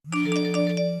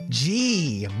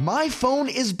my phone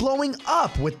is blowing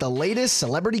up with the latest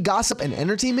celebrity gossip and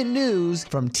entertainment news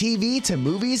from TV to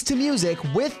movies to music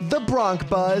with the Bronc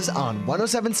Buzz on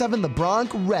 107.7 The Bronc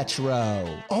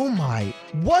Retro. Oh my,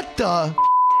 what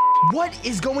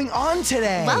is going on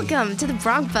today? Welcome to the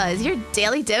Bronc Buzz, your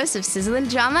daily dose of sizzling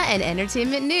drama and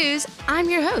entertainment news. I'm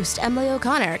your host, Emily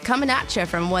O'Connor, coming at you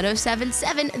from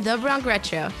 107.7 The Bronc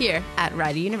Retro here at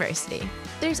Rider University.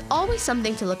 There's always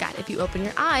something to look at if you open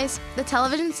your eyes. The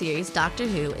television series Doctor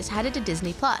Who is headed to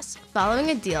Disney+,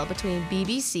 following a deal between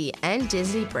BBC and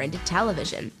Disney Branded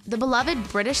Television. The beloved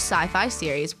British sci-fi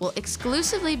series will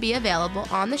exclusively be available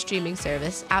on the streaming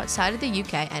service outside of the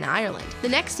UK and Ireland. The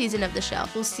next season of the show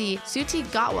will see Ncuti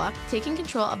Gatwa taking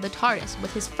control of the TARDIS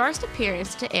with his first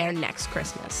appearance to air next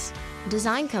Christmas.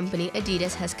 Design company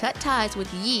Adidas has cut ties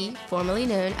with Ye, formerly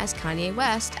known as Kanye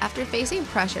West, after facing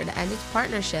pressure to end its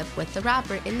partnership with the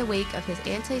rapper in the wake of his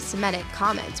anti-Semitic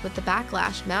comments, with the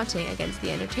backlash mounting against the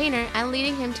entertainer and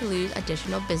leading him to lose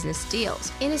additional business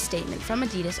deals. In a statement from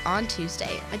Adidas on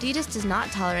Tuesday, Adidas does not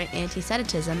tolerate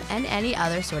anti-Semitism and any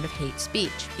other sort of hate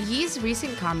speech. Ye's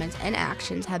recent comments and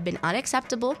actions have been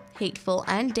unacceptable, hateful,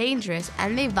 and dangerous,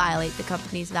 and they violate the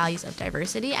company's values of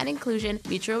diversity and inclusion,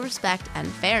 mutual respect, and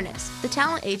fairness. The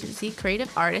talent agency Creative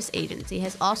Artists Agency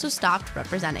has also stopped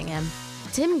representing him.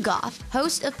 Tim Goff,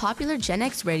 host of popular Gen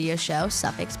X radio show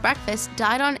Suffolk's Breakfast,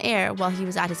 died on air while he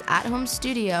was at his at-home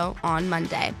studio on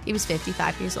Monday. He was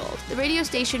 55 years old. The radio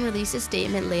station released a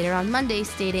statement later on Monday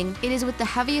stating, "It is with the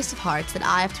heaviest of hearts that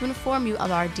I have to inform you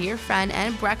of our dear friend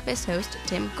and breakfast host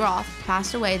Tim Goff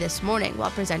passed away this morning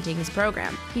while presenting his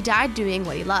program. He died doing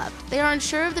what he loved. They are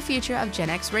unsure of the future of Gen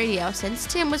X radio since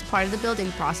Tim was part of the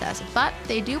building process, but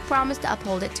they do promise to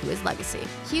uphold it to his legacy."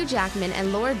 Hugh Jackman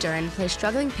and Laura Dern play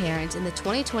struggling parents in the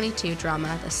 2022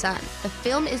 drama The Son. The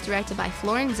film is directed by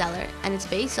Florian Zeller and is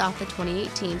based off the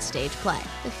 2018 stage play.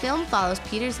 The film follows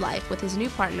Peter's life with his new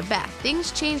partner Beth.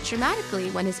 Things change dramatically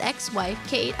when his ex-wife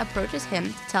Kate approaches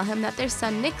him to tell him that their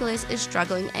son Nicholas is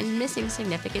struggling and missing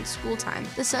significant school time.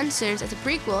 The Son serves as a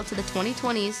prequel to the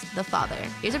 2020's The Father.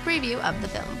 Here's a preview of the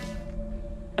film.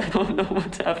 I don't know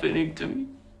what's happening to me.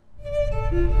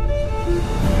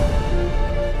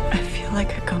 I feel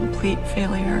like a complete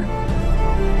failure.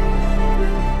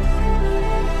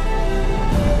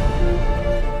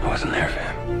 I wasn't there for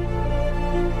him.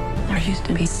 There used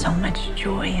to be so much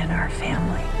joy in our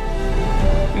family.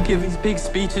 You give these big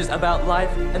speeches about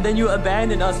life, and then you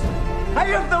abandon us. I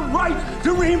have the right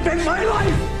to reinvent my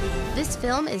life! This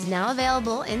film is now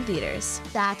available in theaters.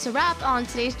 That's a wrap on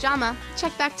today's drama.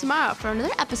 Check back tomorrow for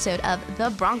another episode of The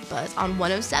Bronc Buzz on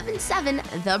 107.7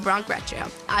 The Bronc Retro.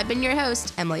 I've been your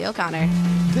host, Emily O'Connor.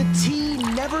 The tea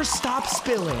never stops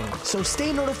spilling, so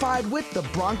stay notified with the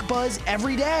Bronc Buzz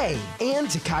every day. And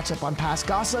to catch up on past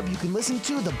gossip, you can listen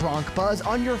to the Bronc Buzz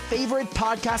on your favorite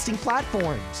podcasting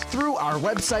platforms through our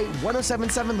website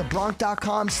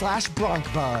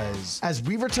 1077thebronc.com/BroncBuzz. As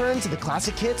we return to the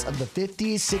classic hits of the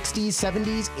 50s, 60s,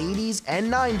 70s, 80s, and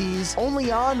 90s,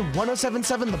 only on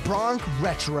 107.7 The Bronc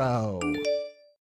Retro.